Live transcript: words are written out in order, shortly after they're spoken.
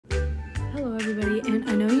Hello everybody, and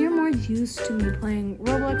I know you're more used to me playing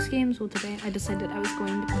Roblox games. Well, today I decided I was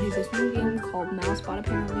going to play this new game called Mousebot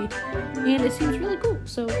apparently, and it seems really cool,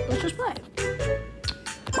 so let's just play.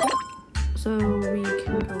 So we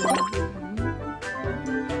can go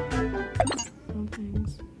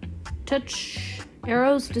things. Touch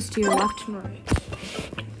arrows to steer left and right.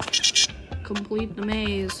 Complete the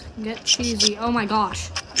maze. Get cheesy. Oh my gosh.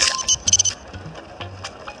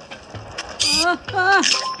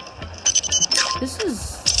 This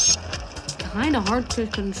is kind of hard to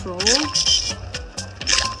control.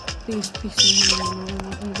 Please, please, no,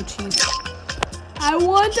 all the cheese. I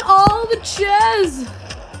want all the cheese!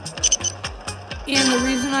 And the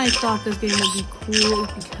reason I thought this game would be cool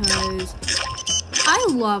is because I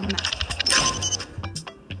love math.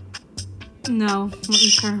 No, let me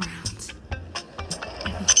turn around. I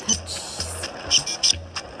need that cheese.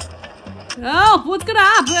 Oh, what's gonna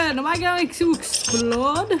happen? Am I going to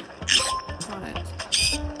explode?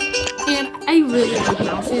 And I really like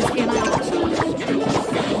mouses, and I also like trees.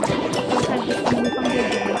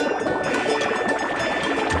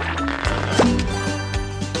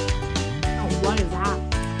 Oh, what is that?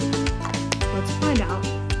 Let's find out.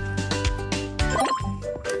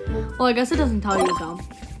 Well, I guess it doesn't tell you though.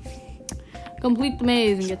 Complete the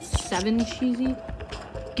maze and get 7 cheesy.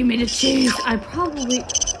 Give me the cheese. I probably.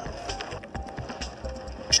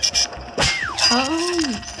 Oh.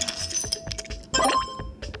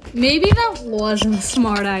 Maybe that wasn't a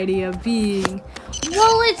smart idea being.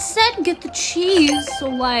 Well, it said get the cheese, so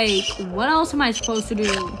like, what else am I supposed to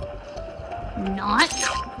do? Not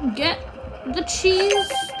get the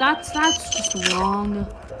cheese? That's just wrong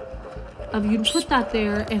of you to put that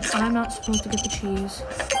there if I'm not supposed to get the cheese.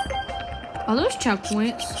 Are those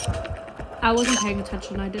checkpoints? I wasn't paying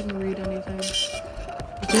attention. I didn't read anything.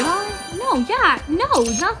 Did I? No, yeah, no,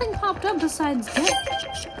 nothing popped up besides get.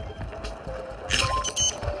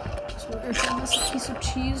 If I miss a piece of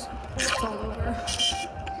cheese, it's all over.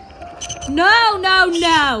 No, no,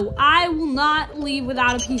 no! I will not leave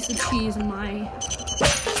without a piece of cheese in my...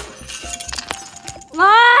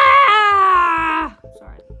 Ah!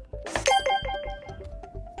 Sorry.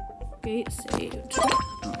 Gate saved.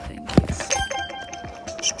 Oh, thank you.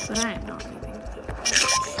 But I am not leaving.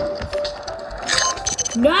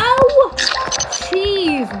 No!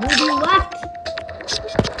 Cheese will be left.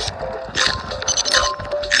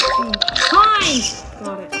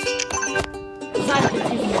 Got it.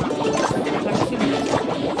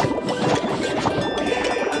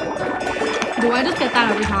 Do I just get that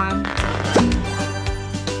every time?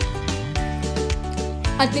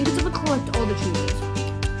 I think it's if I collect all the cheeses.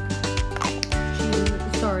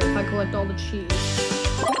 Sorry, if I collect all the cheese.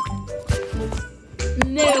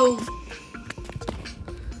 No.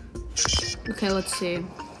 Okay, let's see.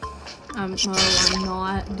 I'm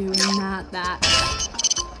not doing that.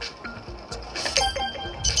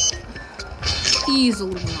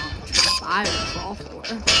 Easily not the trap I would fall for.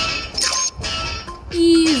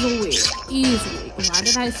 Easily. Why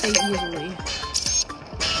did I say easily?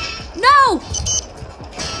 No!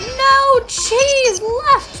 No cheese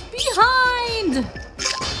left behind!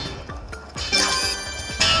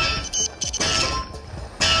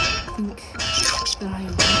 I think that I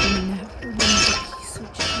would never leave a piece of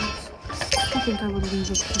cheese. I think I would leave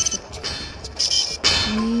a piece of cheese.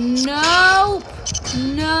 Nope!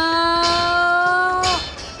 No!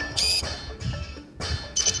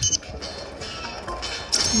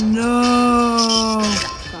 No!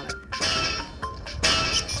 Got it.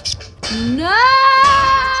 No!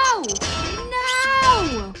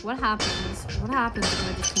 No! What happens? What happens if I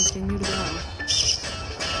just continue to go?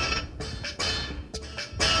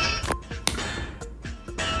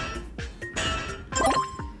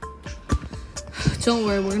 Don't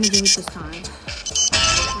worry, we're gonna do it this time.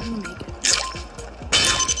 We're gonna make it.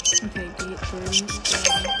 Okay, gate 3.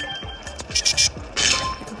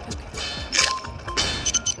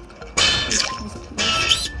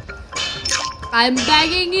 I'm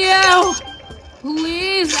begging you!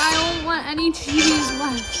 Please, I don't want any cheese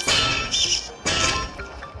left.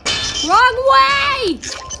 Wrong way!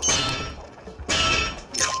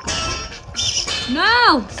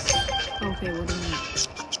 No! Okay, we're doing it.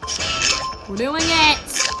 We're doing it!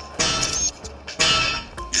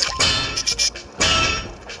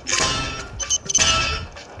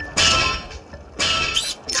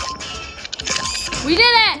 We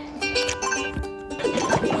did it!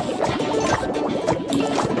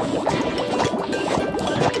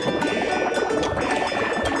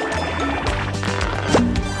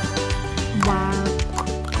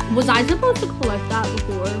 Was I supposed to collect that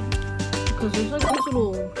before? Because there's like this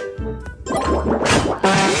little...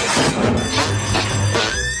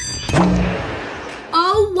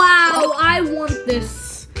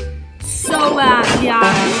 that. Yeah.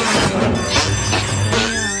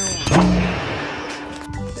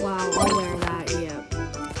 Wow, I'll wear that. Yeah.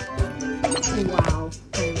 Wow,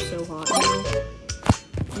 I am so hot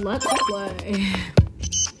now. Let's play.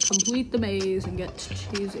 Complete the maze and get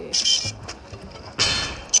cheesy.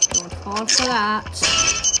 Don't fall for that.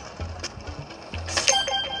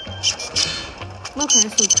 Okay,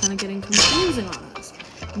 so it's kind of getting confusing on us.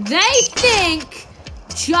 They think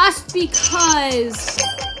just because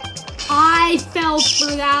I fell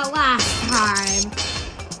for that last time,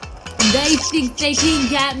 they think they can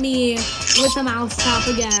get me with a mousetrap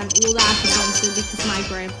again. Well, that's offensive because my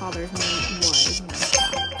grandfather's name was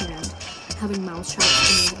Mousetrap, and having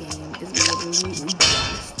mousetraps in the game is literally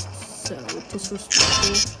just so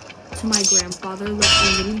disrespectful to my grandfather that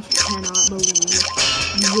I literally cannot believe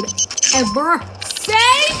you would ever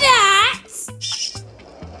say that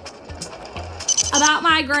about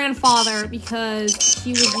my grandfather, because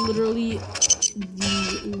he was literally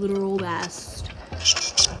the literal best.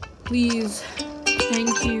 Please,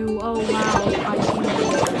 thank you. Oh wow, I can't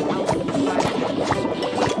believe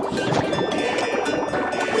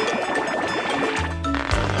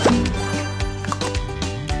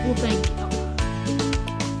well, thank you.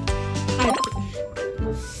 I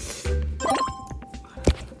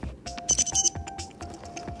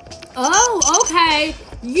oh, okay.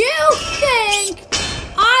 You think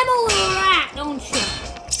I'm a little rat, don't you?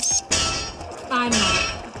 I'm not.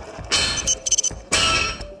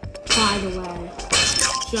 By the way,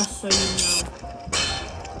 just so you know.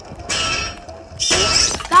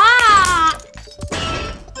 Stop!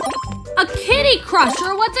 A kitty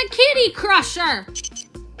crusher? What's a kitty crusher?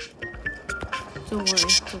 Don't worry,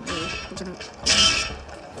 don't worry. We're gonna...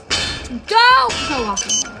 Don't go off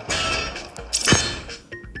of me.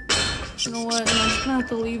 You know what? I'm just gonna have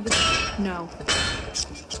to leave this. No.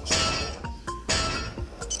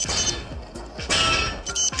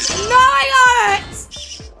 No, I got it!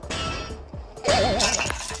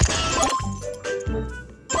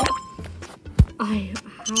 I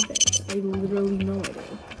have it. I literally know I do.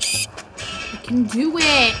 I can do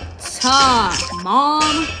it!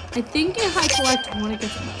 Mom! I think if I collect one, it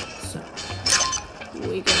gets another. So,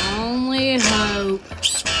 we can only hope.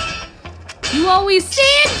 You always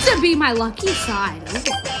seem to be my lucky side. Oh.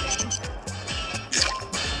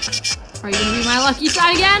 Are you gonna be my lucky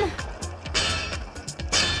side again?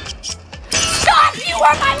 Stop! You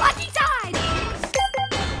are my lucky side!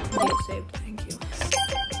 Get saved, thank you.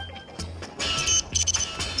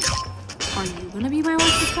 Are you gonna be my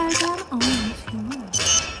lucky side again? Oh, yes, you are.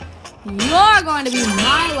 You're going to be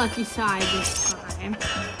my lucky side this time.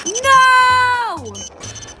 No!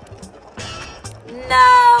 No!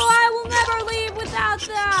 I will never leave without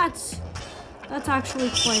that! That's actually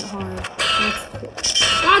quite hard.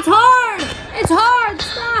 That's hard! It's hard!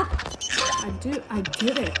 Stop! I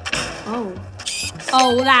did it. Oh.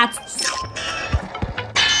 Oh, that's...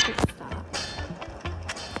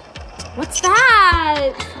 What's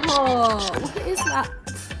that? Oh, what is that?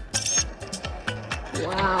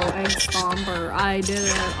 Wow, egg stomper. I did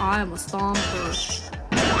it. I'm a stomper.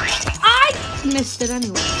 I missed it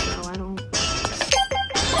anyway, so I don't...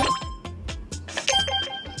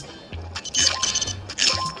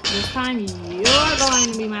 This time, you're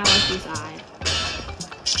going to be my lucky side.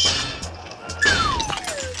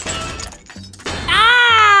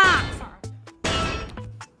 Ah!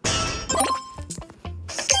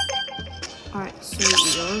 Alright, so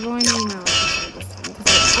you're going to be my lucky side this time, because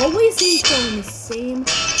I always seem to go in the same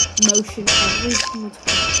motion every single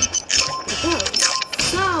time it goes.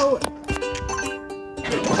 So...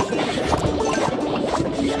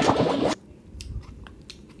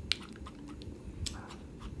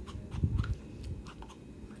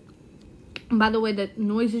 By the way, the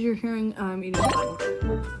noises you're hearing, I'm eating Final.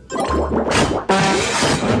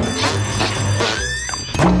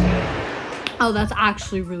 Oh, that's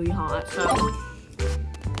actually really hot, so.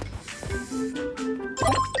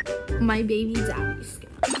 My baby daddy skin.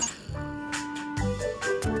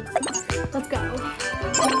 Let's go.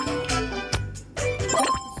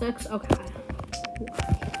 6, okay.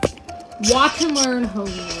 Watch and learn home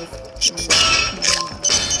noise.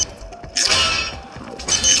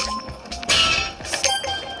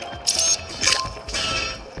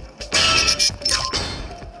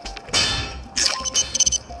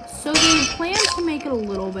 Make it a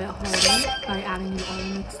little bit harder by adding the all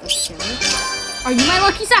mixed up together. Are you my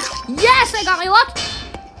lucky side? Yes, I got my luck.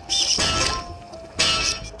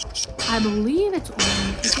 I believe it's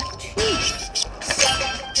only if you choose.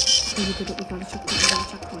 We got a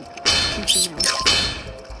checkpoint.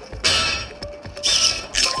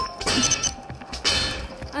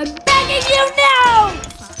 I'm begging you now!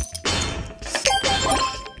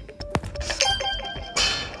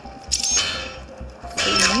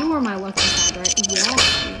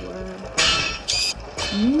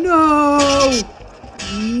 No.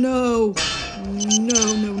 No.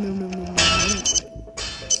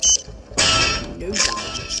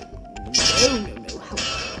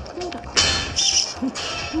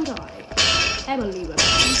 How would I ever leave a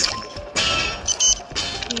piece?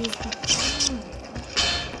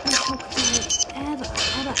 How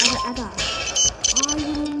could I ever? I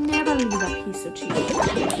will never leave a piece of cheese.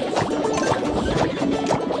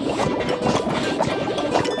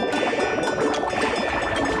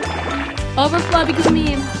 Overflow because of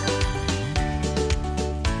me.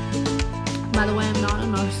 By the way, I'm not a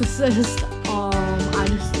narcissist. I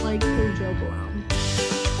just like to joke around.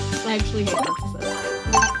 I actually hate narcissists.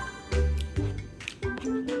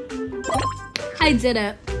 I did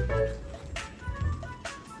it.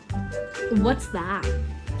 What's that?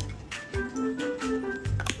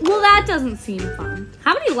 Well, that doesn't seem fun.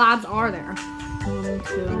 How many labs are there? 1,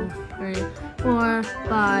 2, 3, 4,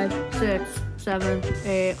 5, 6, 7,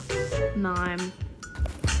 8, 9.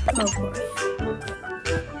 Of course.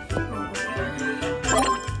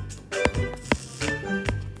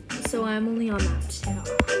 So I'm only on that too.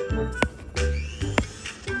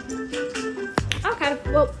 Okay,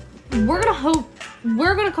 well, we're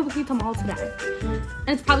gonna complete them all today. And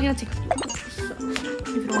it's probably gonna take a few hours, so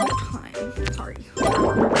if you don't have time, sorry.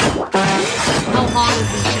 How hot is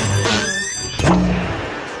this?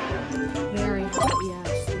 Very hot, yes,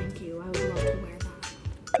 thank you. I would love to wear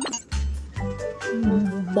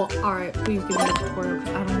that. But, alright, please give me a tutorial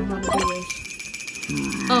because I don't know how to do this.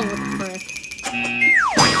 Oh, what the frick.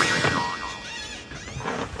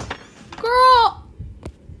 Girl!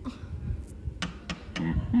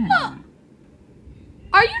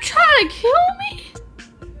 Are you trying to kill me?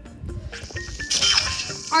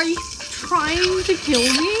 Are you trying to kill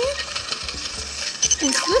me?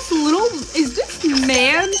 Is this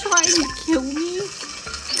man trying to kill me?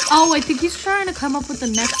 Oh, I think he's trying to come up with the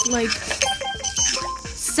next, like,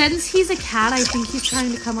 since he's a cat, I think he's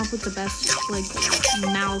trying to come up with the best, like,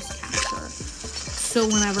 mouse catcher. So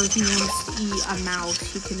whenever he wants to eat a mouse,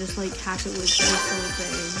 he can just, like, catch it with this little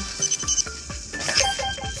thing.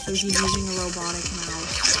 So he's using a robotic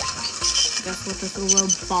mouse. Guess what? This little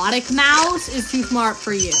robotic mouse is too smart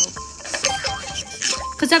for you.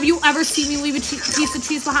 Because have you ever seen me leave a piece of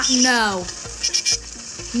cheese behind? No.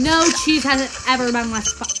 No cheese hasn't ever been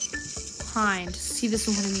left behind. See, this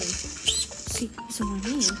is what I mean. See, this is what I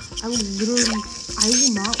mean. I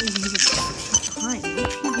will not leave a piece of cheese behind. No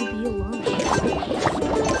cheese will be alone.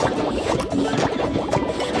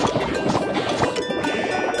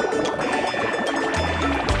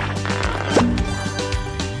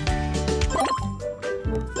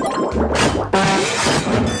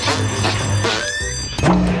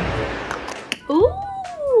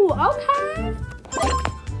 Ooh, okay.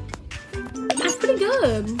 That's pretty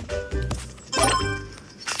good.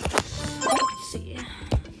 Let's see.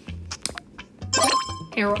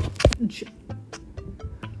 Arrow.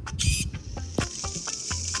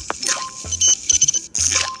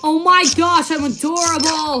 Oh my gosh, I'm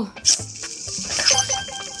adorable.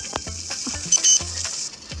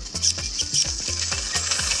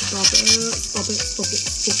 Stop it.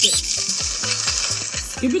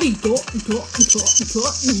 Skibbity dot, yeah.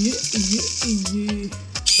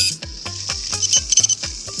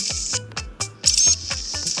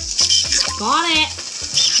 Got it.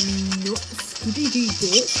 No, skibbity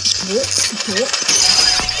dot.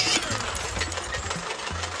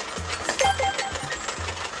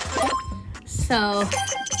 So,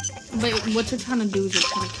 but what you're trying to do is you're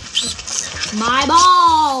trying to catch my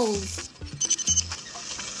balls.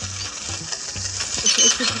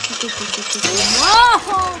 Whoa,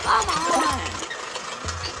 come on!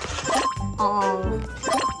 I'll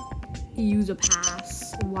use a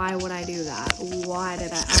pass. Why would I do that? Why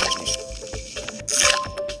did I? Okay.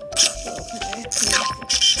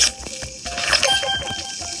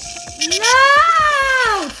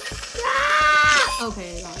 No! Stop! Okay,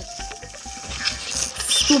 I got it.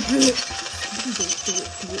 Stop it!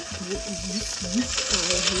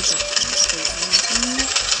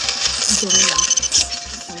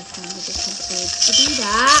 To do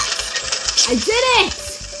that. I did it!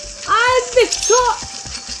 I'm victorious!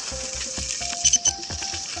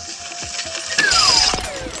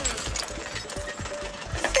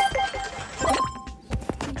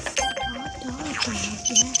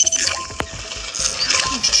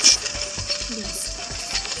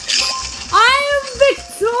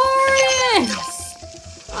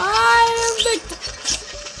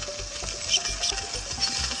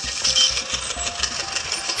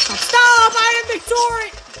 Stop! I am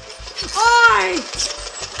victorious!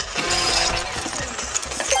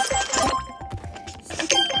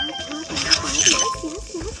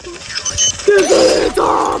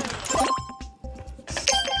 Stop!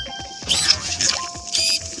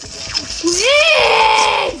 Please!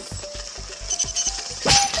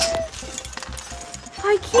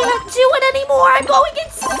 I can't do it anymore. I'm going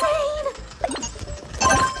insane.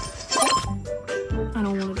 I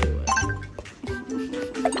don't want to do it.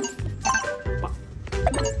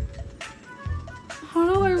 How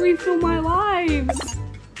do I refill my lives?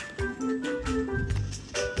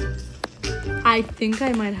 I think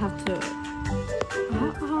I might have to.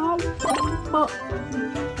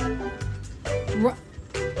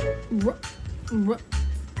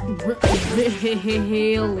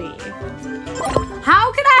 Really?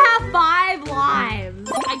 How can I have 5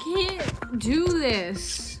 lives? I can't do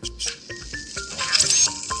this.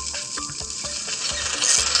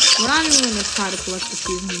 We're not even gonna try to collect the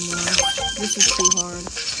keys anymore. This is too hard.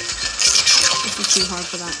 This is too hard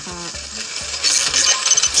for that cat.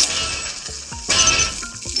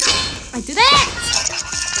 I did it!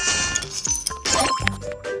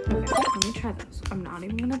 Okay, let me try this. I'm not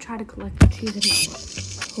even gonna try to collect the cheese anymore.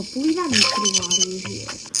 Hopefully that makes it a lot easier.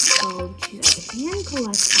 So, cheese I can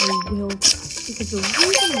collect, I will collect. Because the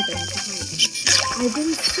reason I've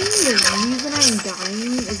been seeing the reason I'm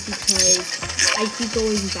dying is because I keep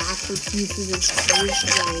going back for pieces of cheese,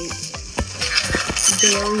 like,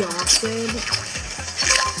 very often.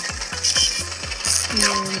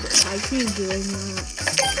 And if I keep doing that,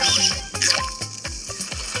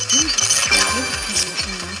 I'm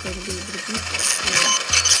not going to be able to beat this.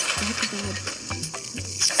 That's a bad thing.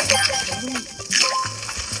 I don't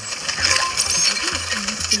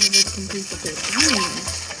be able to complete the whole game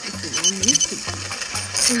if you want me to.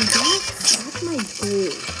 And that's my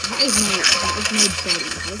goal. That is my buddy.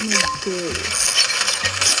 That is my goal.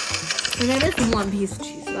 And I missed 1 piece of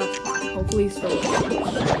cheese, so that's fine. Hopefully it's still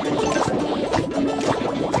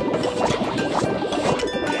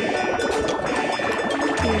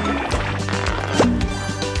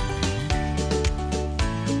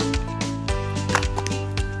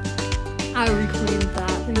I reclaimed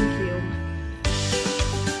that, thank you.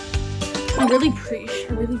 I really preach.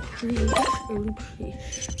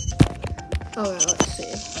 Oh yeah, let's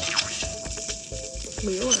see.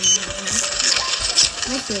 Leo and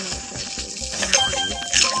let's do another character.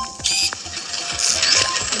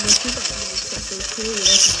 I guess you got my accessories too. You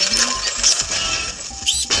like that?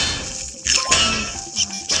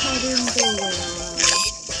 I didn't go well.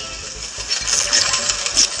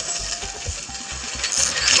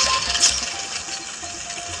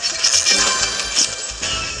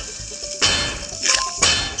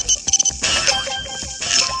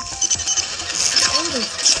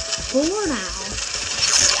 Four now.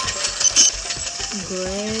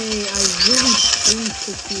 Great. I really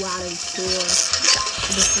appreciate you out of 4.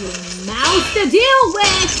 This little mouse to deal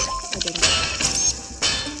with. I didn't.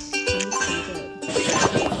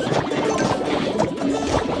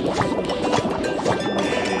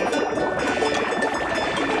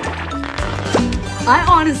 I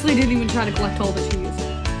honestly didn't even try to collect all the cheese.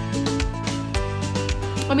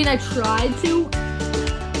 I mean, I tried to.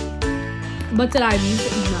 But did I mean to?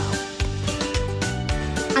 No.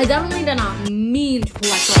 I definitely did not mean to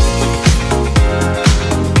collect all of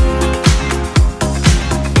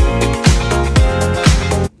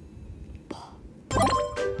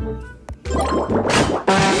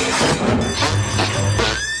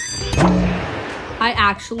I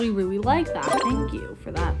actually really like that. Thank you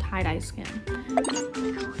for that tie-dye skin.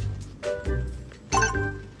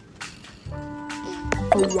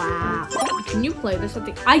 Oh, wow. Can you play this at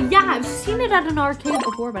the... yeah, I've seen it at an arcade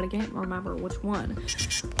before, but I can't remember which one.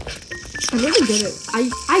 I really get it. I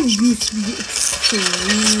used to be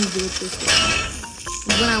extremely good at this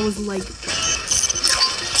game. When I was like...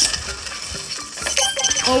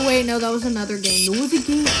 Oh, wait, no, that was another game. There was a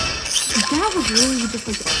game... That was really just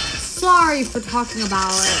like... Sorry for talking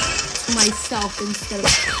about it to myself instead of...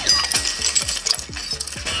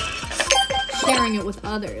 sharing it with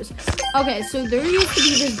others. Okay, so there used to be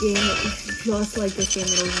this game that was just like this game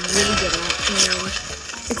that I was really good at, and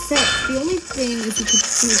except the only thing is you could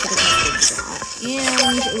choose what it was,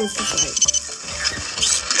 and it was just like,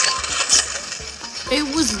 it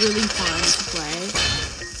was really fun to play.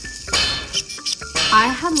 I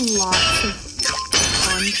had lots of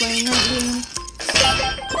fun playing that game,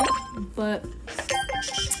 but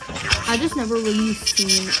I just never really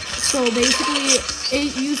seen. So basically,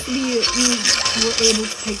 it used to be you were able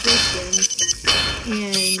to pick your skins,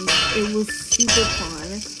 and it was super fun.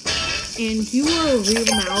 And you were a real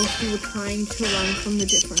mouse. You were trying to run from the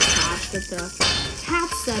different cats that the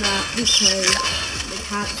cats set up because the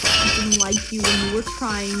cats didn't like you when you were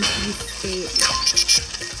trying to escape.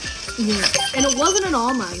 Yeah, and it wasn't an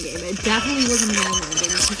online game. It definitely wasn't an online game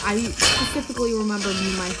because I specifically remember me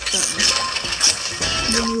and my friends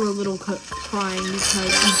when we were little crying because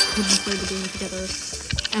we couldn't play the game together,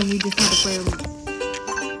 and we just had to play them.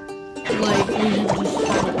 Like we had to just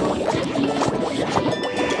had to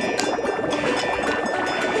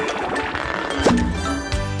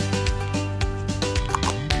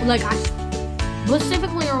like I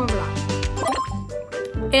specifically remember that.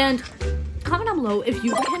 And comment down below if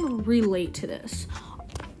you can relate to this.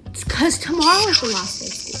 Because tomorrow is the last day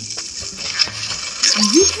of school.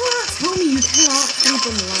 You cannot tell me you cannot sleep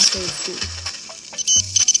on the last day of school.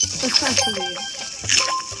 Especially.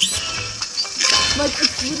 Like,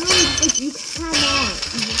 it's literally, like, you cannot.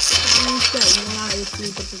 You just can't get 1 hour of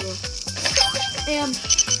sleep at the door. And,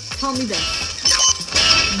 tell me this.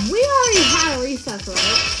 We already had a recess,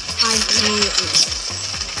 right? I hate recess.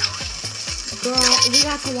 Girl, we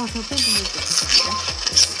got to watch our principal.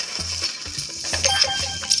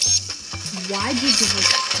 Why did you give us?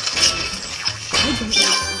 I don't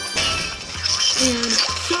know. And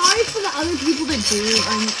sorry for the other people that do.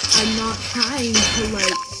 I'm not trying to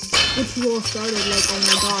like get you all started like, oh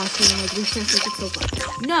my gosh, and like recess like it's so fun.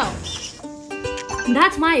 No.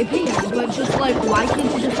 That's my opinion, but just like why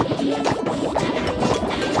can't you just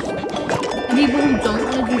people who don't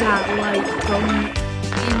want to do that like go and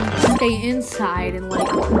stay inside and like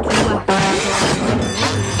do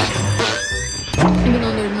even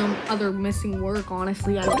though there's no other missing work,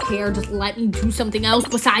 honestly, I don't care. Just let me do something else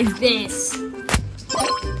besides this.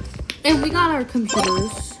 And we got our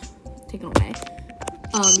computers taken away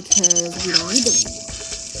because we don't need them anymore.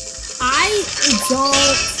 I don't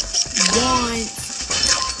want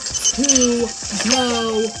to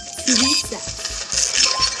go to recess.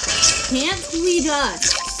 Can't we just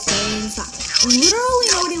stay inside? Literally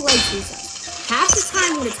nobody likes recess. Half the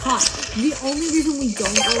time when it's hot, the only reason we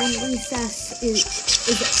don't go in recess is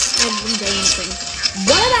every day thing.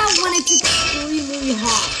 What about when it's extremely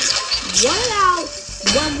hot? What about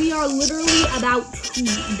when we are literally about to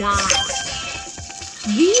die?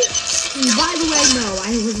 By the way, no,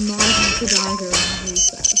 I was not about to die during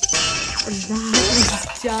recess. That was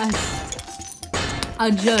just a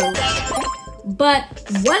joke. But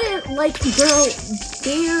what if, like, girl,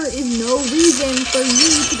 there is no reason for you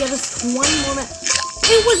to give us 20 more minutes.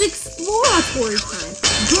 It was exploratory time.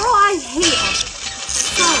 Girl, I hate art.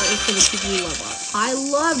 Sorry for the people who love art. I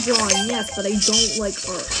love drawing, yes, but I don't like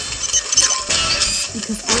art.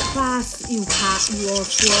 Because art class, you are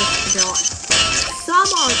forced to draw. Some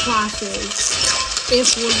art classes,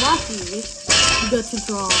 if we're lucky, you get to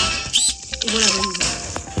draw whatever you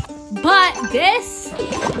want. But this...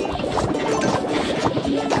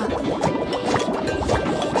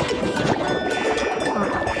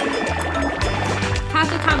 half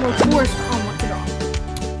the time we're forced on what to draw.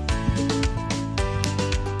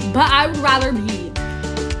 But I would rather be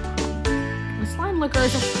the slime liquor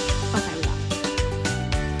is okay,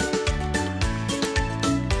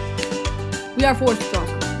 we are forced to draw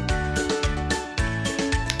something.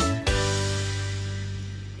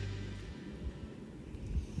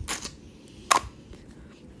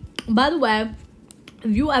 By the way,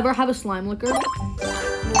 if you ever have a slime liquor,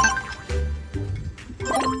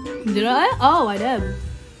 did I? Oh, I did.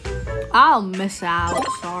 I'll miss out.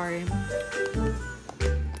 Sorry.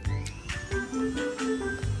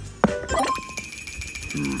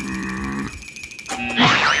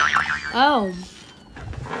 Oh.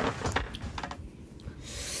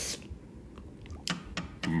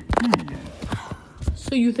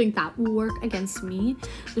 So you think that will work against me?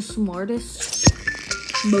 The smartest,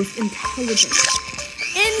 most intelligent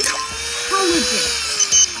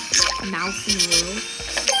mouse in the world.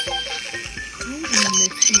 I am the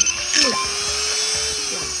most intelligent.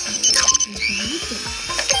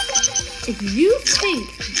 If you think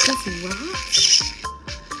this rat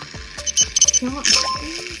cannot do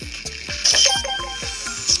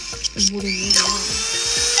well, then you're wrong.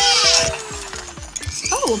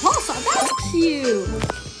 Oh, a pulsar, that's cute.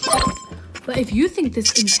 But if you think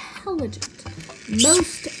this intelligent,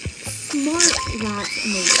 most smart rat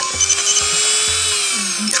in the world,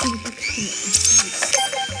 you think you can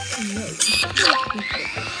no.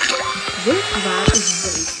 This rat is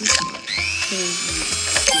way too smart for you.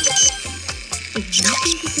 If you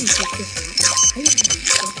think you can take this rat, I don't know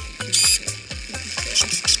what you can do. This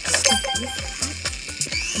rat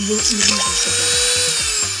will even have to die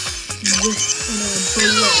with a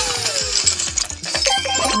bullet.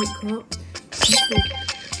 Like, girl, people,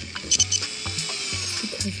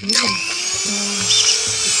 because you're gonna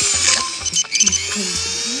you can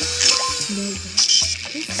know that this rat is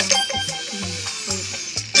too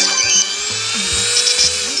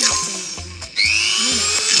intelligent.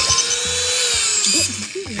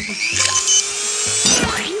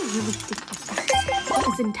 It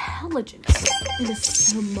is intelligent. It is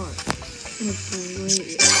smart. It is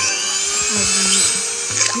brave.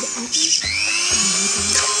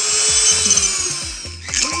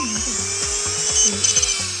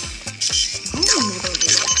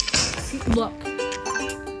 Look.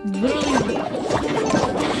 Literally.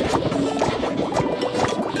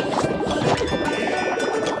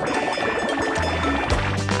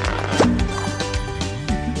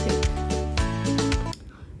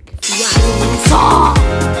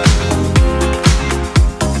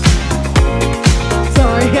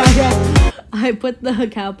 Sorry, I put the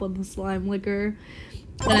cap on the slime liquor,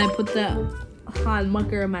 and I put the hot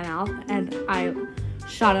mucker in my mouth, and I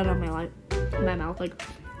shot it on my mouth like,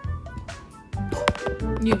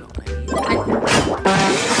 you know.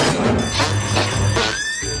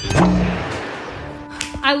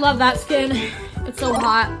 I love that skin. It's so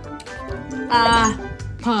hot.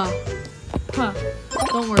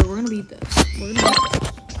 Don't worry, we're gonna beat this.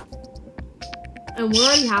 And we're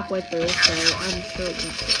already halfway through, so I'm sure we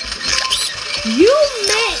can. You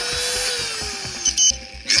mix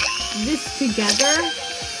this together?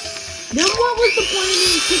 Then what was the point of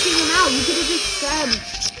me kicking him out? You could have just said,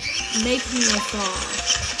 make me a song.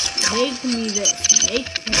 Make me this.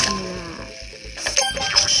 Make me that.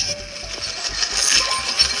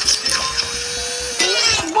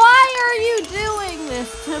 Why are you doing this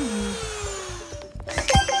to me?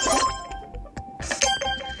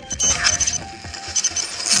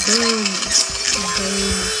 Boom. Boom.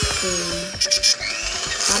 Boom.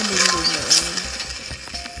 Bada boom, boom, boom.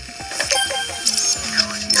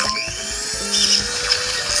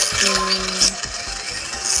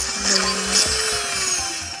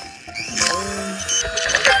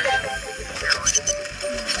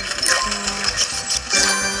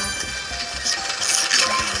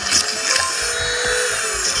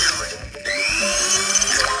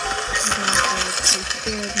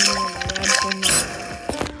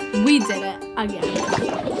 We did it again.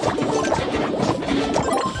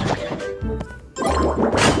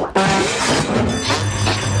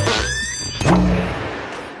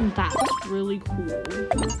 That's really cool.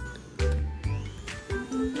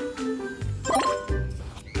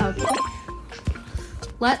 Okay.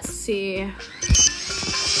 Let's see.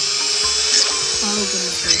 Oh,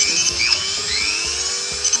 goodness gracious.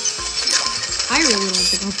 I really don't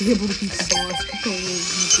think I'll be able to beat the boss. I don't really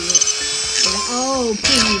want to do it. Oh,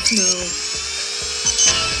 please, no.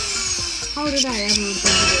 How did I ever do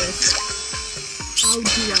this? How do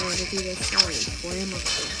I ever do this? Sorry, grandma.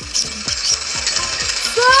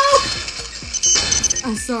 Stop!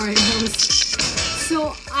 I'm sorry, that was...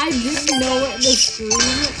 So, I didn't know it in the screen,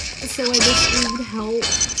 so I just screamed help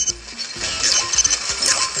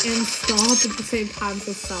and stop at the same time,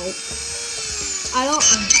 so help. I don't...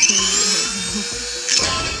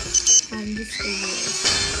 I'm just over it.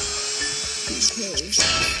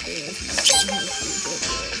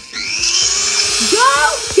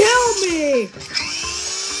 Don't kill me!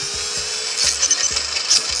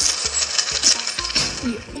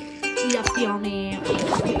 You feel me?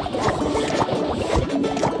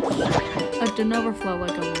 It didn't overflow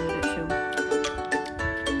like I wanted it to.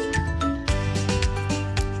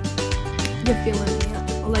 You feeling me?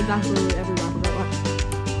 Like that's literally every rapper that one.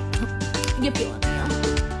 You feeling me?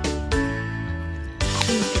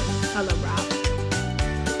 I love rap.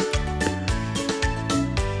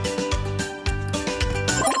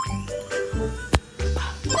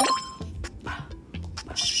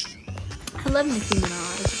 I love Nicki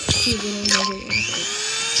Minaj. She's really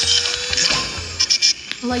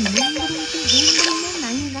like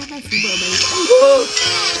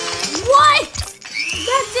what?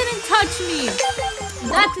 That didn't touch me.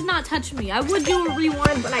 That did not touch me. I would do a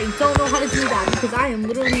rewind, but I don't know how to do that because I am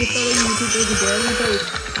literally telling YouTubers to barely post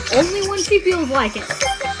only when she feels like it.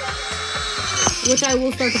 Which I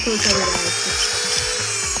will start to post every day.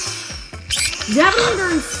 Definitely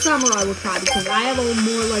during summer I will try because I have a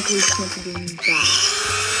more likely chance of doing that.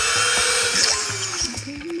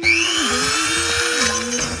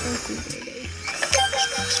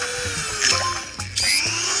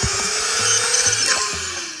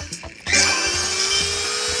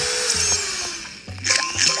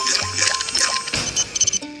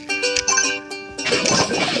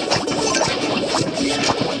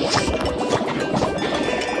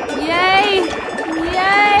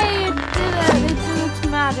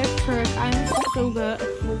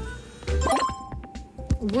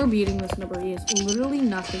 We're beating this number. Literally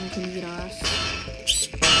nothing can beat us.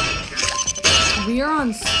 We are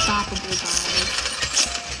unstoppable, guys.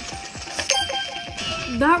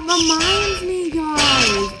 That reminds me,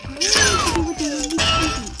 guys. I want to do with the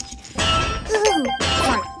speech.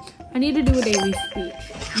 Alright.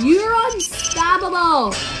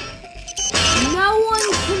 people. No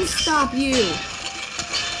one can stop you.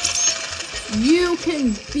 You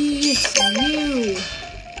can be you.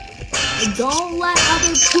 Don't let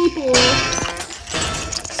other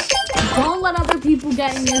people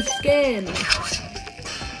get in your skin.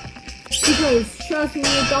 Because trust me,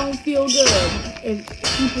 it don't feel good if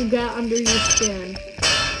people get under your skin.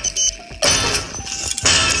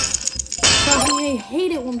 Trust me, I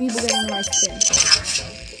hate it when people get under my skin.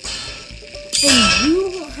 And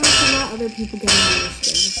you don't have to let other people get under your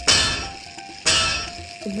skin.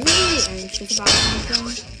 If you're really anxious about something,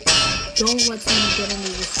 don't let someone get under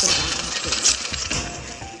your skin about something.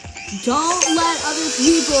 Don't let other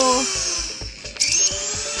people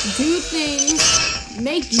do things,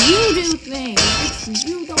 make you do things that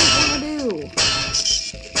you don't want to do.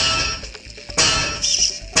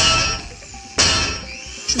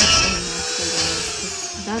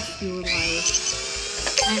 That's your life.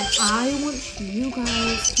 And I want you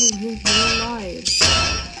guys to live your lives.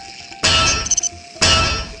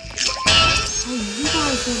 How you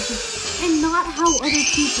guys want to, and not how other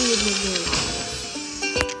people would live their lives.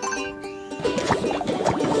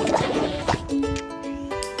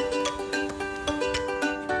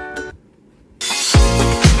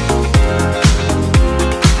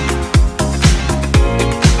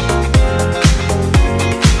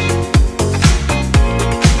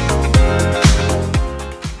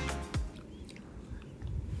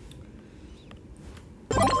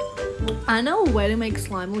 I know a way to make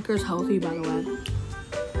slime liquors healthy, by the way.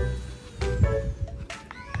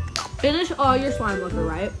 Finish all your slime liquor,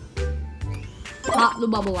 right? Pop the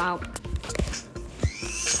bubble out.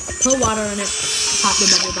 Put water in it. Pop the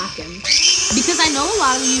bubble back in. Because I know a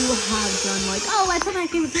lot of you have done like, oh, I put my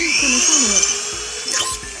favorite drink in the slime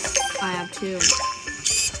liquor. I have too.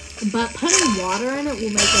 But putting water in it will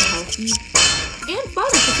make it healthy and fun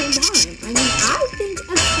at the same time. I mean, I think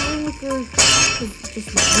a slime liquor is just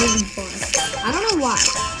really fun. I don't know why.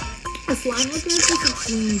 A slime liquor is just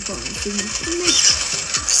extremely fun. So you can make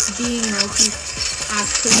being healthy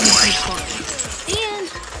actually be fun. And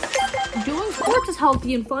doing sports is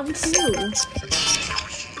healthy and fun too.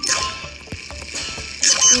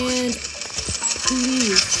 And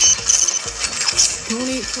please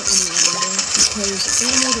donate for anyone because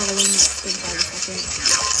animals are only extinct by the second.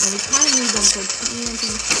 And we kind of need them for plants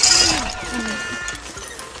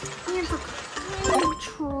and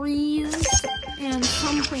trees. And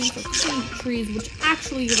some plants are plant trees, which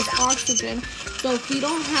actually give us oxygen. So if we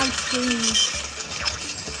don't have trees,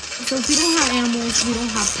 so if we don't have animals, we don't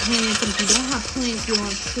have plants. And if we don't have plants, we don't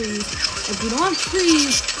have trees. If we don't have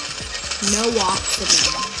trees, no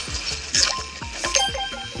oxygen.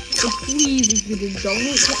 So please, if you could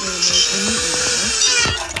donate to animals,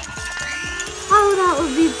 oh, that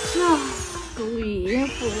would be just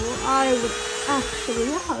gleeful. I would actually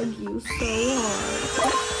hug you so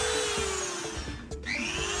hard.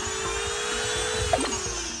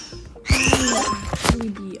 Actually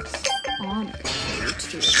be honored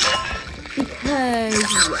too, because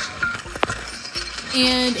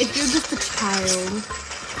and if you're just a child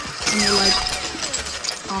and you're like,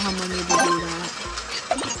 I'll have money to do that,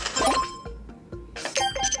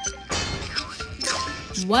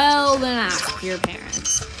 well then ask your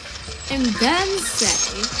parents and then say,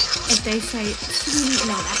 if they say, sweetie,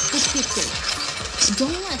 no, that's ridiculous,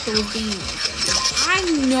 don't let those games. I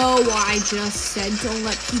know I just said don't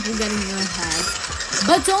let people get in your head,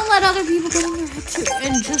 but don't let other people get in your head too.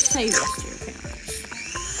 And just say this to your parents.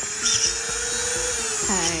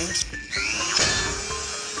 Hey,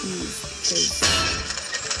 please,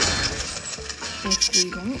 if we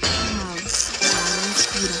don't have flowers,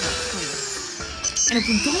 we don't have plants. And if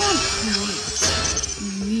we don't have plants,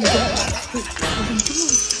 we don't have fruit. If we don't have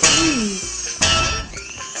trees,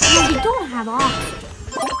 then we don't have oxygen.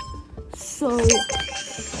 So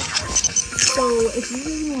if you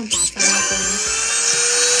really want that to happen,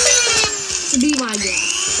 be my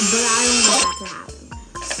guest, but I don't want that to happen.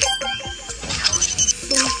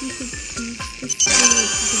 So if you could please just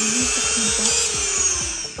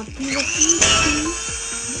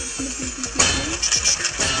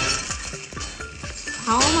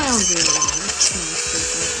how am I on zero lives?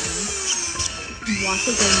 Watch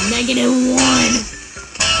it go -1.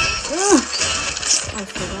 Ugh. I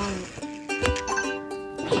forgot it.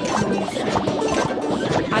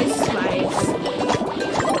 Ice Spice.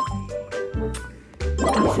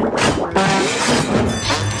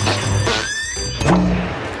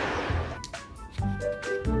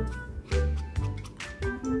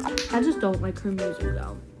 I just don't like her music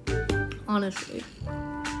though. Honestly.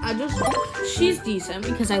 she's decent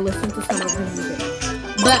because I listen to some of her music.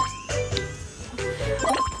 But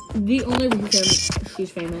The only reason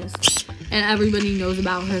she's famous and everybody knows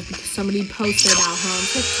about her is because somebody posted about her on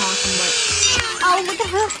TikTok and like, oh, look at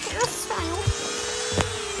her hairstyle.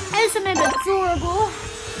 Isn't it adorable?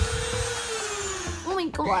 Oh my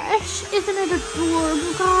gosh, isn't it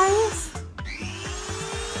adorable, guys?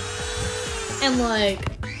 And like,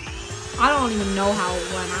 I don't even know how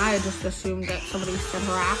it went. I just assumed that somebody said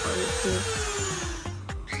her afro was cool.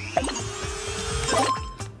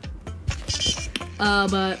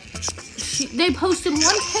 But they posted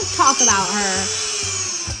one TikTok about her,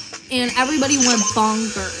 and everybody went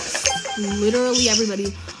bonkers. Literally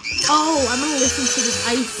everybody. Oh, I'm gonna listen to this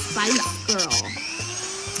Ice Spice girl.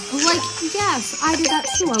 Like, yes, I did that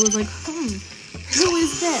too. I was like, who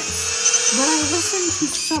is this? But I listened to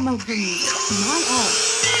some of her music, not all.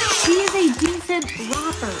 She is a decent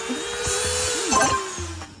rapper.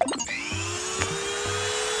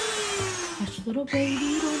 Hush, little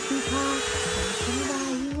baby, don't you talk.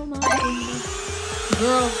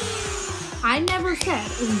 Girl, I never said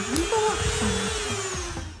if you want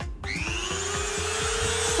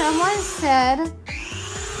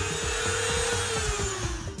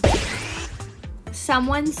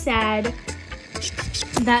someone said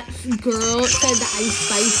that girl said that Ice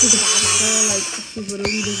Spice is a bad rapper, like she's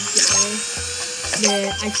literally just jealous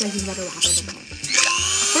that Ice Spice is a better rapper than her.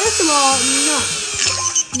 First of all,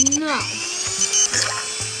 no.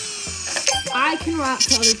 I can rap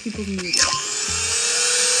to other people's music.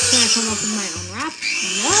 Can I come up with my own rap?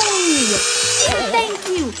 No! Thank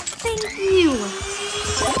you!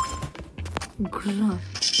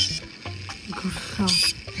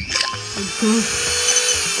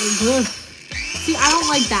 See, I don't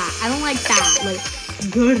like that. Like,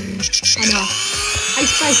 good. Enough.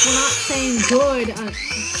 Ice Spice, we're not saying good.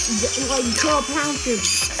 Like, girl, pronounce your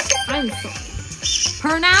D's. I'm sorry.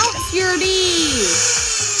 Pronounce your D's.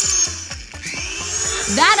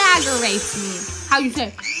 That aggravates me. How you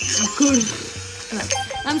say good?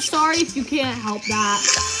 I'm sorry if you can't help that,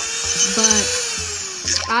 but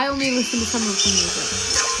I only listen to some of her music.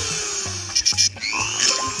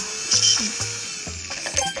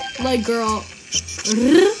 Like, girl,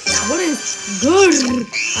 what is good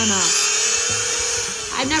enough?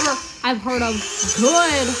 I've heard of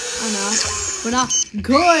good enough, but not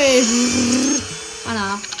good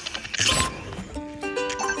enough.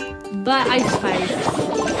 But Ice Spice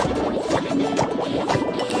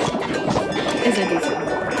is a decent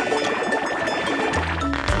one.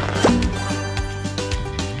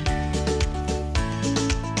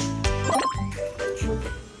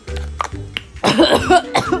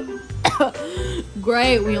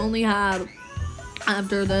 Great, we only had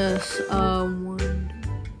after this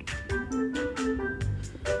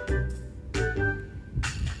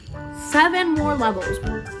 7 more levels.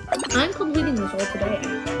 I'm completing this all today.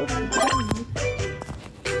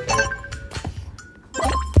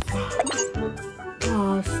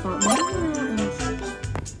 Stop.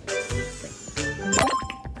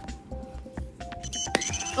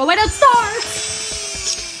 Oh wait, it starts!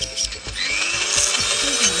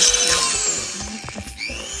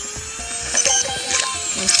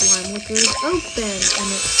 My slime liquor is open and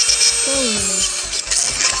it's going.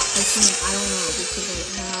 I don't know because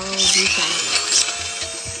how do you find it?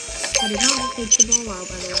 I did not take the ball out,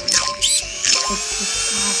 by the way. It's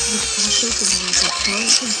just open and there's a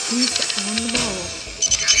bunch of juice on the ball.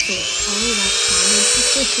 So, that sounded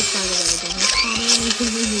suspicious, by the way. Don't comment anything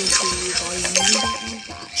on YouTube or you maybe don't like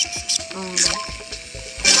that.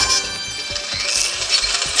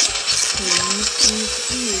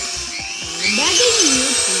 Please. I'm begging you,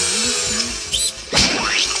 please.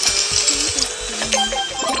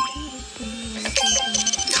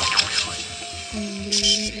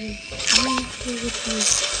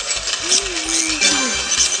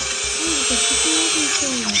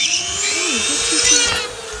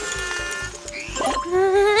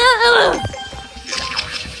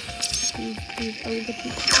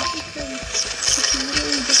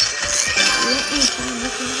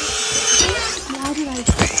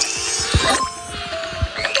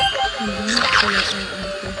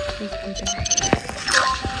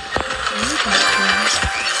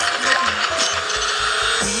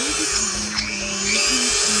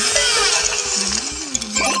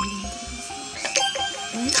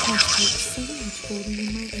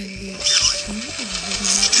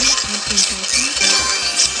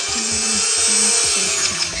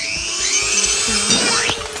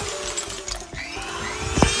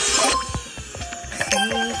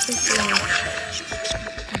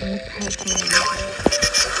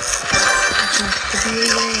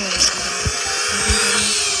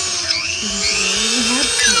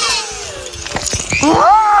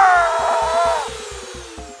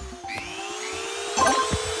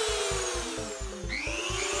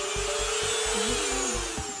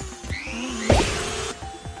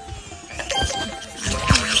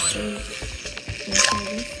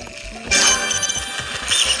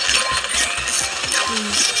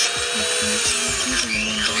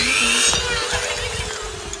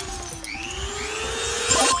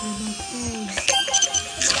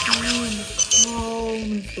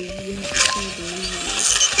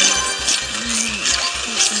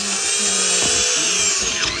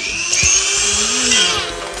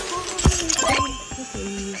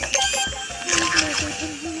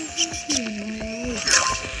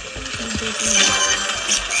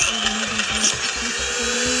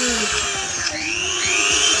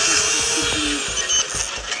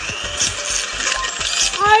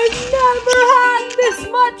 I've never had this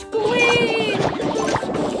much glee!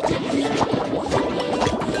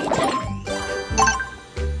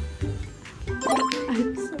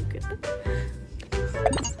 I'm so good.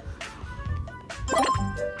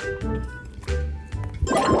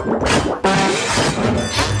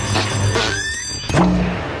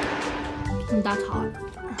 That's hot.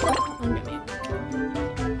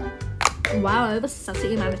 Wow, I have a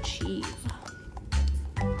sussy amount of cheese.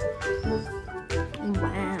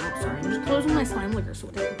 Wow, sorry, I'm just closing my slime liquor so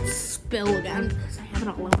it doesn't spill again because I have it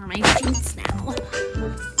all over my sheets now.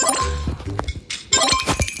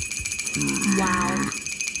 Wow.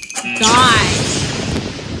 Die!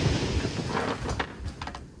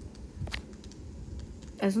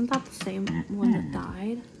 Isn't that the same one that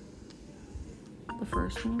died? The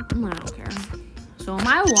first one? I don't care. So am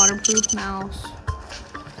I a waterproof mouse?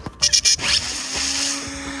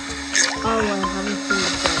 Oh, I haven't seen.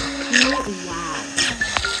 Wow.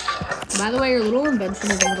 By the way, your little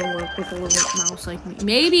invention isn't gonna work with a little mouse like me.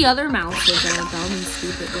 Maybe other mouses that are dumb and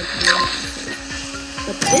stupid like me.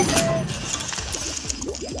 But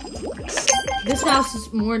this mouse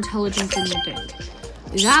is more intelligent than you think.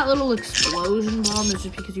 That little explosion bomb is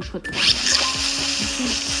just because you put the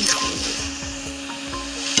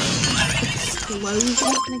explosion's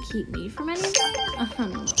gonna keep me from anything?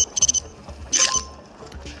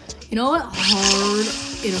 You know what? Hard.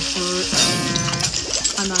 It hurts.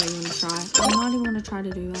 I'm not even gonna try. I'm not even gonna try to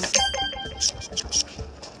do that.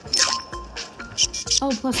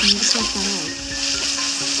 Oh, plus I need to flush that out.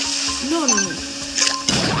 No.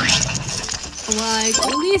 Like,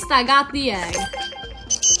 at least I got the egg.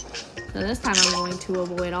 So this time I'm going to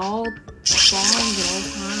avoid all bombs at all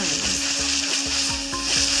times.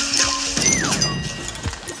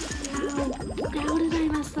 How did I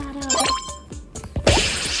mess that up?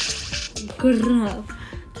 Good enough.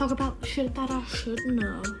 Talk about shit that I should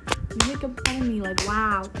know. You make fun of me like,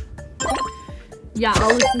 wow. Yeah,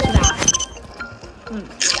 I'll listen to that. I don't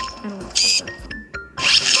want to that song.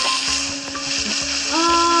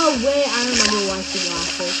 Oh, wait, I remember why she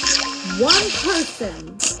laughed. One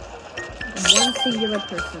person, one singular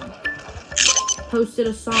person, posted a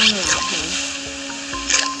song about her.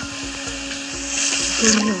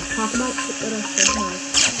 Good enough. Talk about shit that I should know.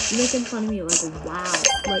 You're making fun of me like, wow.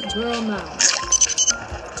 Like, girl, no.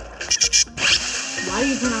 Why do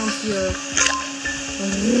you pronounce your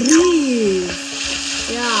R's?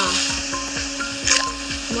 Yeah.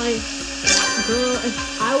 Like, girl, if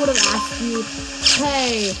I would have asked you,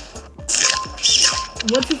 hey,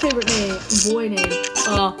 what's your favorite name? Boy name?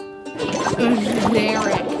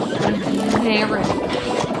 Derek.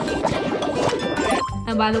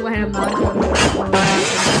 And by the way, I'm not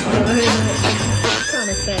trying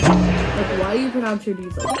to say, like, why do you pronounce your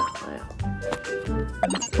D's like that?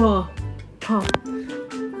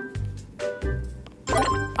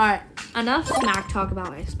 Alright, enough smack talk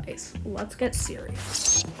about Ice Spice. Let's get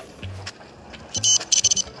serious.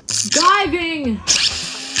 Diving!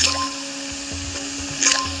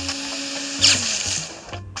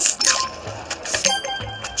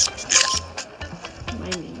 My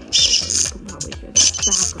name is so you can probably hear the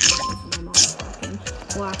background noise of my mom talking.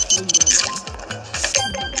 Well, actually, yeah.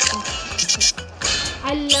 I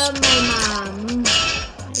love my mom.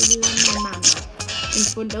 And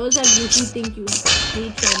for those of you who think you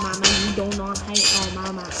hate your mama, you do not hate your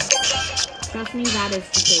mama. Trust me, that is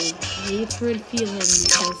just a hatred feeling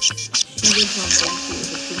because she did something to you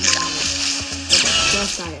that you know. But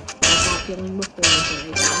trust I had that feeling before, but I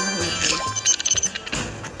don't hate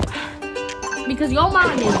her. Because your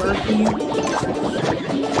mama didn't birth you.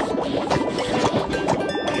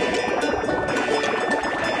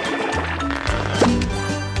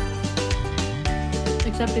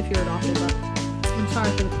 Except if you're adopted, but I'm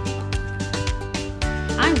sorry for the people.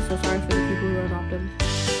 I'm so sorry for the people who are adopted.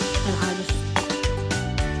 And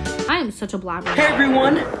I am such a blabber. Hey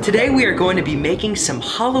everyone! Today we are going to be making some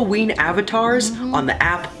Halloween avatars on the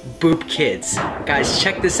app Boop Kids. Guys,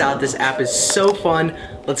 check this out. This app is so fun.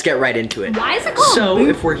 Let's get right into it. Why is it called So, Boop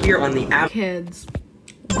if we're here on the app Kids?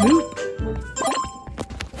 Nope.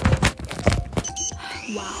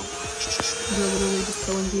 Wow. You're literally just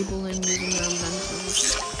killing people and using their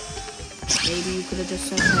inventions. Maybe you could have just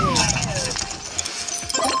said, hey,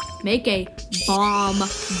 make a bomb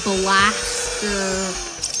blaster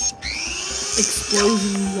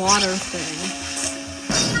explosion water thing.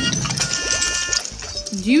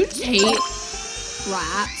 Do you hate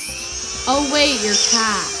rats? Oh wait, you're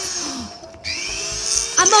cat.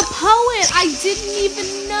 I'm a poet! I didn't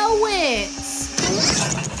even know it!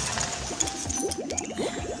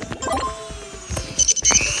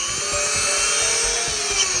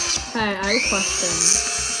 Hey, I have a question.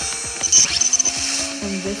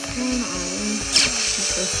 And this one, I'm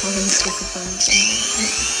so sorry to disappoint you.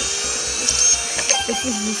 This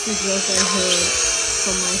is just a joke I heard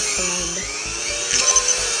from my friend.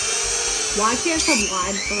 Why can't a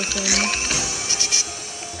blind person eat fish?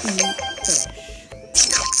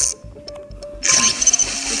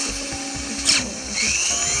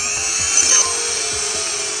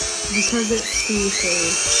 Because it's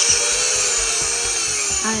seafood.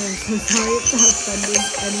 I am so sorry if that offended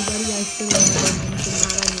anybody. I should have never mentioned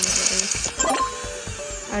that anyways.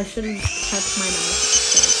 I should have kept my mouth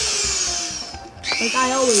shut. Like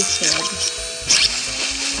I always should.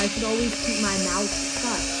 I should always keep my mouth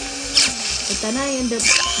shut. But then I end up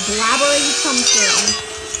blabbering something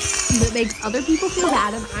that makes other people feel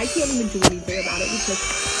bad, and I can't even do anything about it because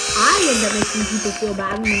I end up making people feel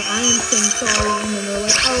bad, and then I am saying sorry, and then they're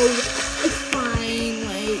like, oh, it's fine,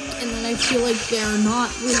 like, and then I feel like they're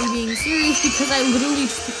not really being serious because I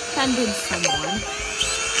literally just offended someone,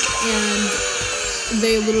 and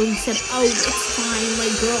they literally said, oh, it's fine,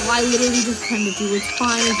 like, girl, I literally just offended you, it's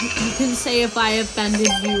fine, you can say if I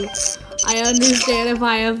offended you. I understand if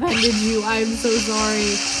I offended you. I'm so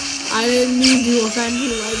sorry. I didn't mean to offend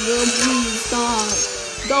you. Like, girl, please stop.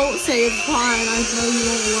 Don't say it's fine. I know you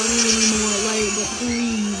won't love me anymore. Like, but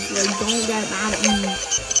please, like, don't get mad at me.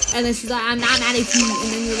 And then she's like, I'm not mad at you.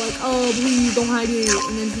 And then you're like, oh, please, don't hide it.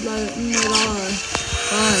 And then she's like, oh my god.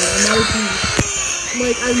 Fine, I'm mad at you.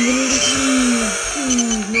 Like, I literally,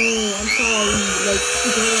 please, no, I'm sorry. Like,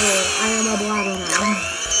 girl, I am a blabber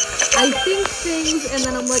now. I think things, and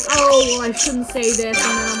then I'm like, oh, well, I shouldn't say this, and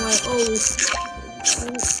then I'm like, oh,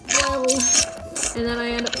 well, and then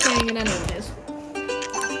I end up saying it anyways.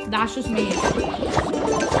 That's just me.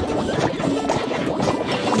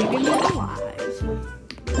 Making me lies.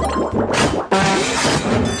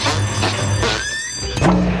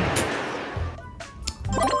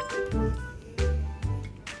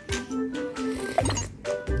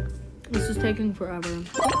 This is taking forever.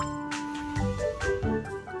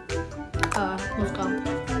 Let's go.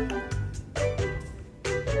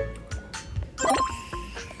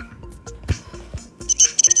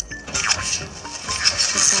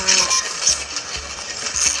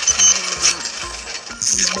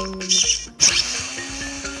 Boom.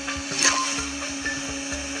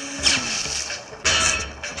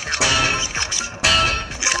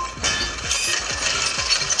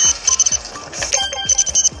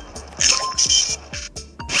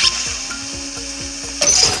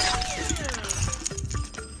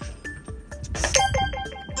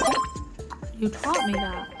 You taught me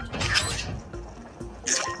that.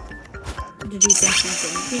 Did you think you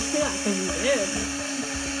didn't teach me that? Because you did.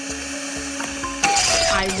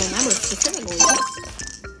 I remember specifically.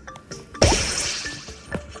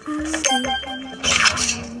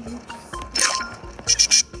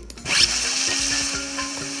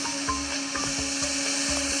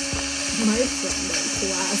 My friend at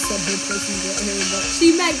class said her person get her, but she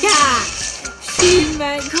meant cat! She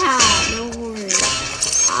meant cat! Don't worry.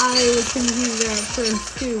 I was confused at first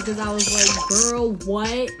too, because I was like, girl,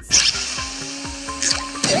 what?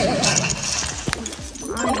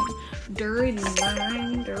 Dirty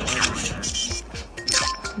mind, dirty mind.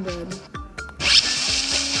 Good.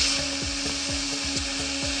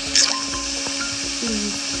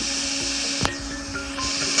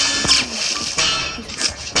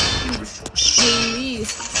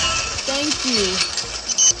 Please. Thank you.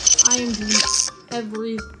 I am doing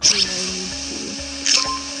everything I need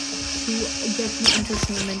to get the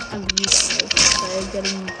entertainment of you guys instead of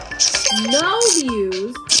getting no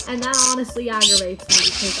views, and that honestly aggravates me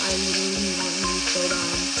because I literally want you so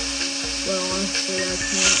bad. Well, honestly, I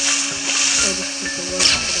can't. I just need to work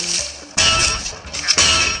at them.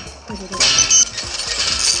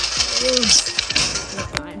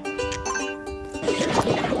 That's fine.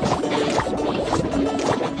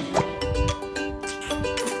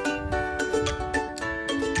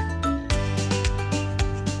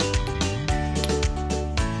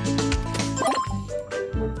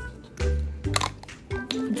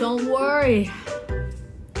 Don't worry.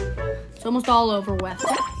 It's almost all over with.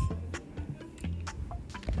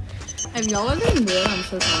 Have y'all ever been bored? I'm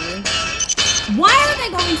so sorry. Why are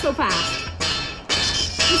they going so fast?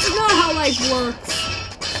 This is not how life works.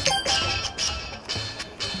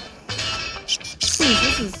 Please,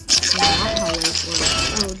 this is not how life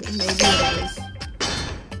works. Oh, maybe it is.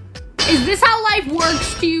 Is this how life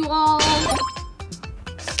works to you all?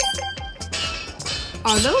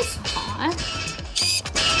 Are those hot?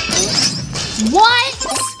 What?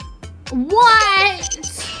 What?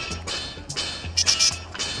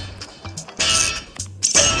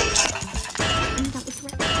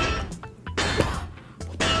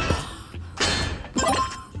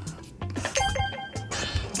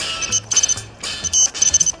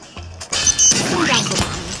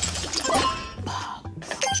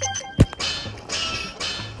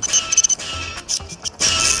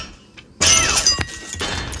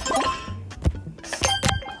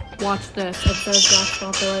 Watch this. It says Black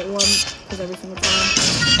Chocolate one because every single time.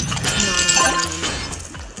 No.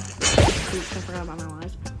 Oops, I forgot about my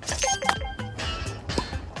lies.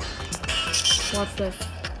 Watch this.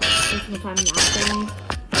 Every single time you ask me.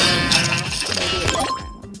 Maybe it's the right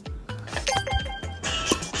one.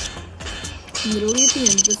 Literally at the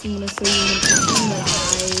end of this, I'm gonna show you an impression that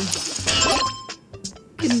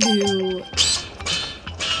I can do.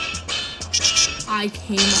 I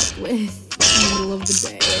came up with in the middle of the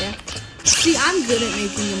day. See, I'm good at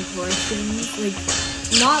making impressions. Like,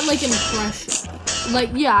 not like impressions. Like,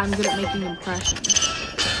 yeah, I'm good at making impressions.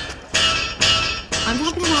 I'm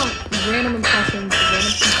talking about random impressions of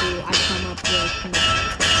random people I come up with.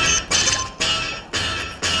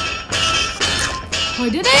 Oh, I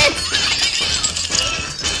did it!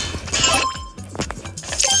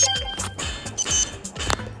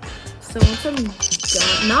 So once I'm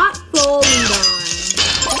done, not fully done,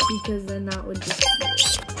 because then that would just be it.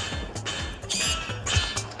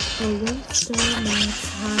 I won't stop my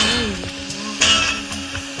time.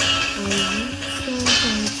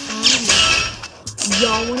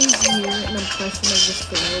 Y'all want to hear an impression of the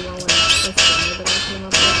singer while I'm the singer that I came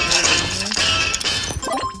up with?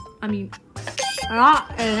 I mean,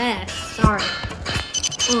 sorry.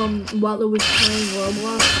 While it was playing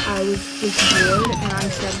Roblox, I was just bored, and I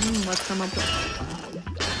said, let's come up with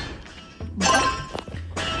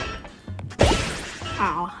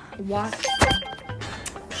Ow. What?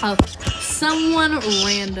 Someone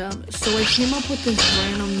random. So I came up with this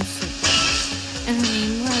random singer. And her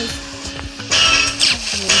name was...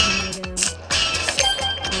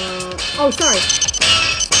 oh, sorry.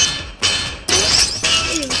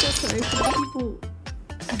 I'm so sorry for the people.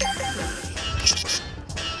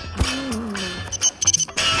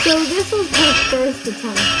 So this was her first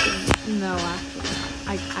attempt. No, actually,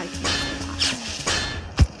 I can't say that.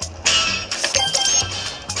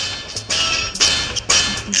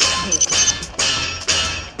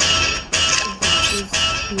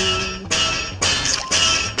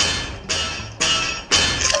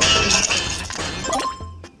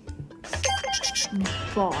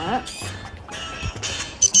 But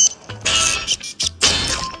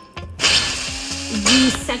the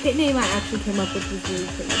second name I actually came up with was really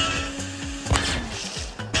pretty.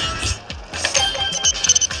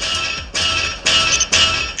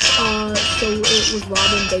 So it was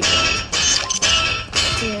Robin Baker.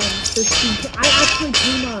 And so I actually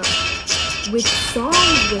came up with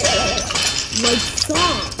songs with it. Like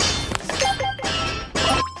songs.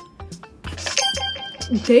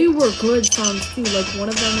 They were good songs too. Like one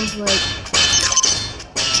of them was like,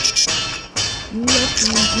 "You left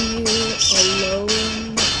me here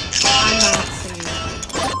alone." I'm not singing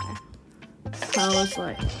it. So I was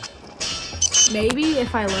like, maybe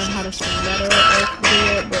if I learn how to sing better, I could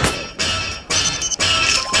do it.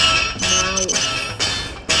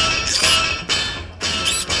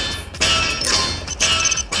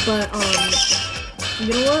 But now, you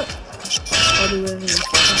know what? I'll do it anyway.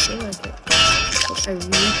 I feel like it. I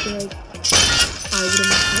really feel like I would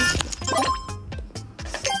impress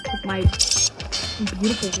with my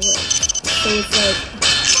beautiful voice. So it's like,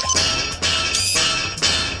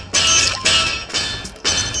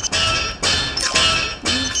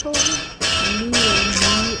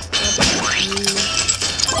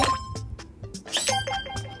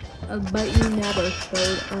 but you never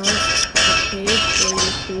showed up to pay for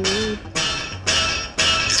your food.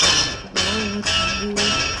 I don't know what to do.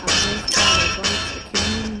 I just got a bunch that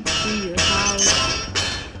came to your house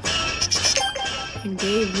and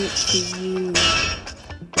gave it to you.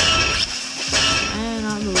 And I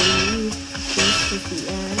believe this was the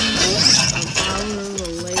end of our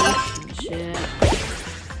relationship.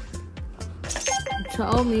 You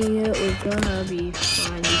told me it was gonna be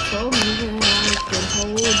fine. You told me that I could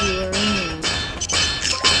hold your hand.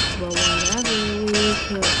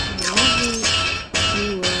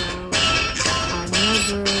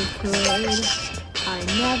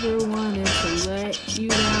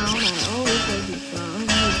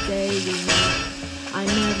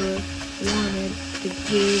 never wanted to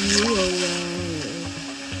give you away.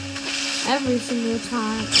 Every single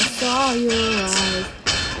time I saw your eyes,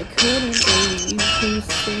 I couldn't believe you could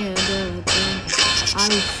stand up. I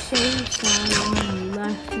was so sad when you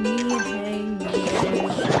left me hanging.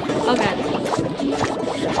 Okay.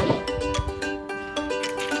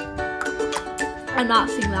 I'm not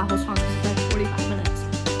singing that whole song because it's like 45 minutes.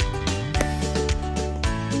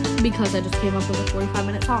 Because I just came up with a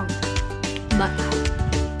 45-minute song. But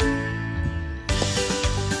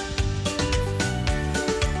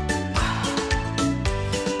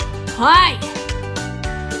hi!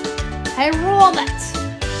 Hey Robert!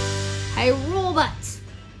 Hey Robert!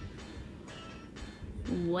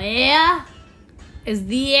 Where is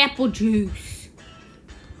the apple juice?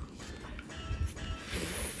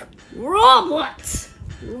 Robert!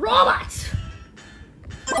 Robert!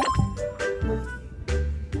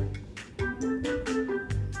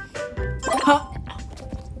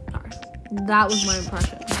 That was my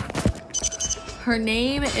impression. Her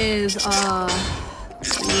name is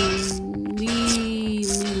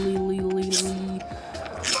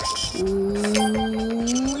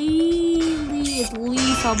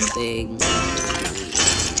Lee something.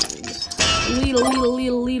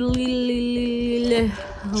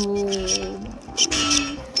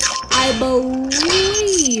 I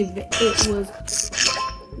believe it was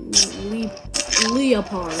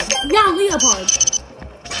Leopard. Yeah, Leopard.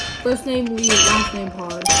 First name Lee, last name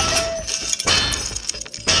Pard.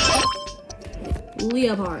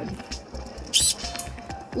 Leopard.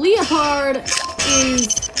 Leopard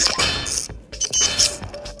is,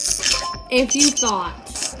 if you thought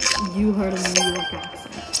you heard a New York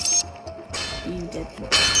accent, you did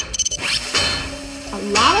not. A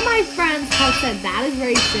lot of my friends have said that is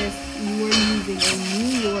racist. You are using a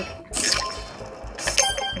New York accent.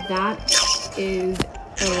 That is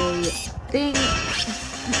a thing.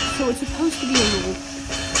 So it's supposed to be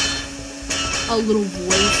a little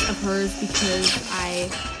voice of hers because I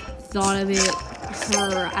thought of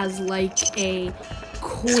her as like a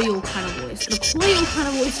coil kind of voice. And a coil kind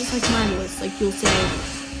of voice is like my voice. Like you'll say,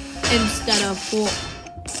 instead of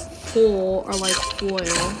foil or like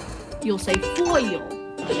foil, you'll say foil.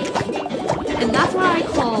 And that's what I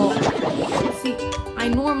call, see, I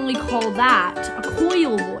normally call that a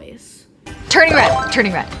coil voice. Turning red,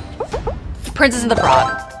 turning red. Princess and the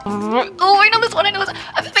Frog. Oh, I know this one, I know this one.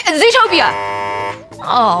 Zootopia!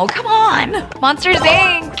 Oh, come on. Monsters,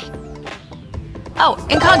 Inc. Oh,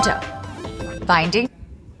 Encanto. Finding.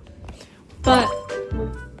 But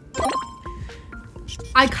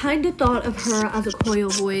I kind of thought of her as a coil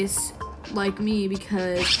voice like me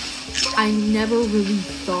because I never really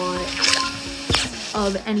thought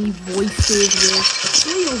of any voices with a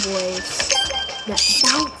coil voice that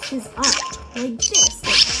bounces up like this.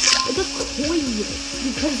 Like a coil,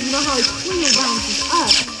 because you know how a coil bounces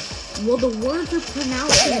up? Well, the words are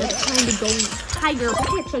pronounced and they're kind of going higher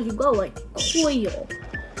pitch as you go, like coil.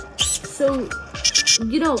 So,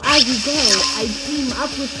 you know, as you go, I came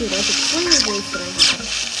up with it as a coil voice that I had.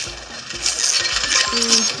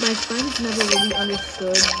 And my friends never really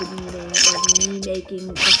understood the meaning of me making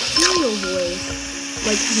a coil voice,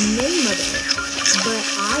 like the name of it. But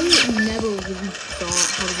I never really thought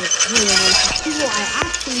having a coil voice was cool. I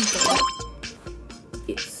actually thought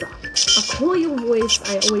it sucked. A coil voice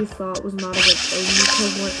I always thought was not a good thing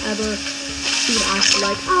because whenever she'd ask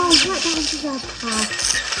like, oh, what bounces up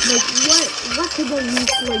past? Like what could they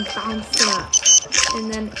use to like bounce it up?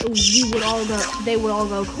 And then they would all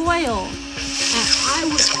go coil. And I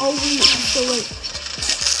would always, so like,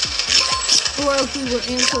 or if we were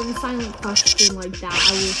answering a silent question like that,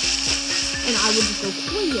 I would just go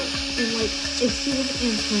coil. And like, if she was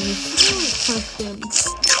answering a silent question,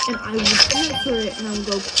 and I would answer it, and I would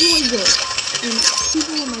go coil. And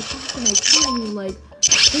people in my class would make fun of me, like,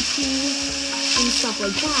 pitchy and stuff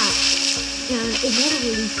like that. And it never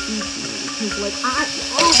really soothed me, because like,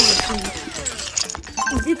 obviously,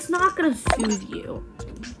 it's not gonna soothe you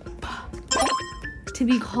to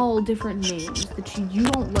be called different names that you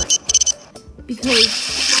don't like. Because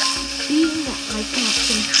being that I can't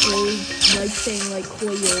control, like, saying, like,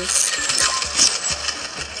 coil.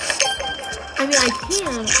 I mean, I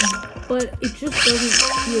can, but it just doesn't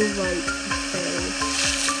feel right to say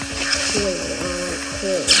coil or, like,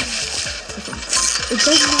 coal. It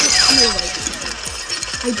does not feel right to me.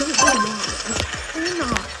 I don't know why. I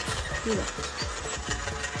cannot do that.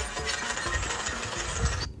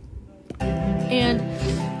 And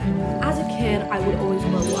as a kid, I would always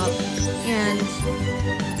blow up. And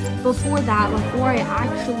before I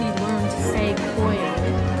actually learned to say coil,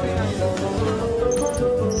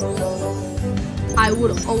 I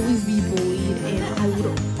would always be bullied, and I would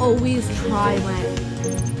always try my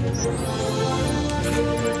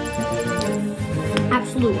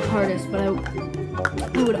absolute hardest, but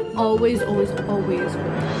I would always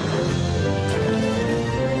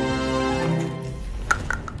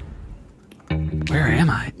Where am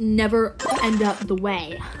I? never end up the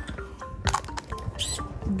way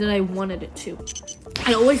that I wanted it to.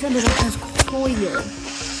 I always ended up as Coil.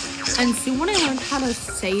 And soon when I learned how to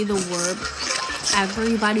say the word,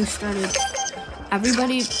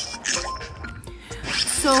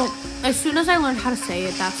 so as soon as I learned how to say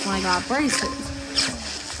it, that's when I got braces.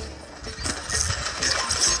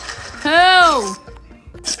 Who?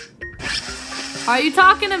 Are you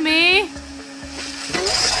talking to me?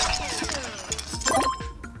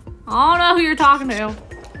 I don't know who you're talking to.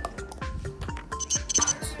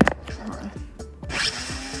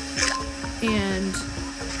 And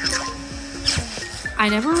I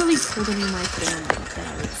never really told any of my family that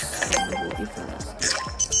I was getting a bully for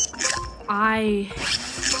this. I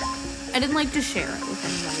didn't like to share it with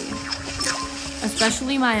anybody,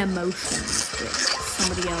 especially my emotions with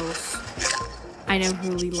somebody else. I never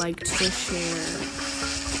really liked to share,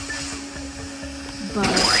 but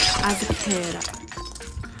as a kid,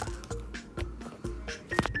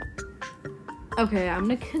 okay, I'm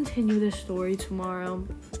gonna continue this story tomorrow.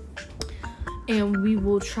 And we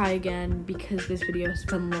will try again because this video has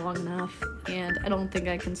been long enough and I don't think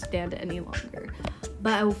I can stand it any longer.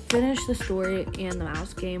 But I will finish the story and the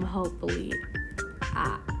mouse game hopefully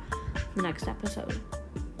at the next episode.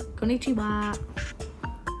 Konnichiwa.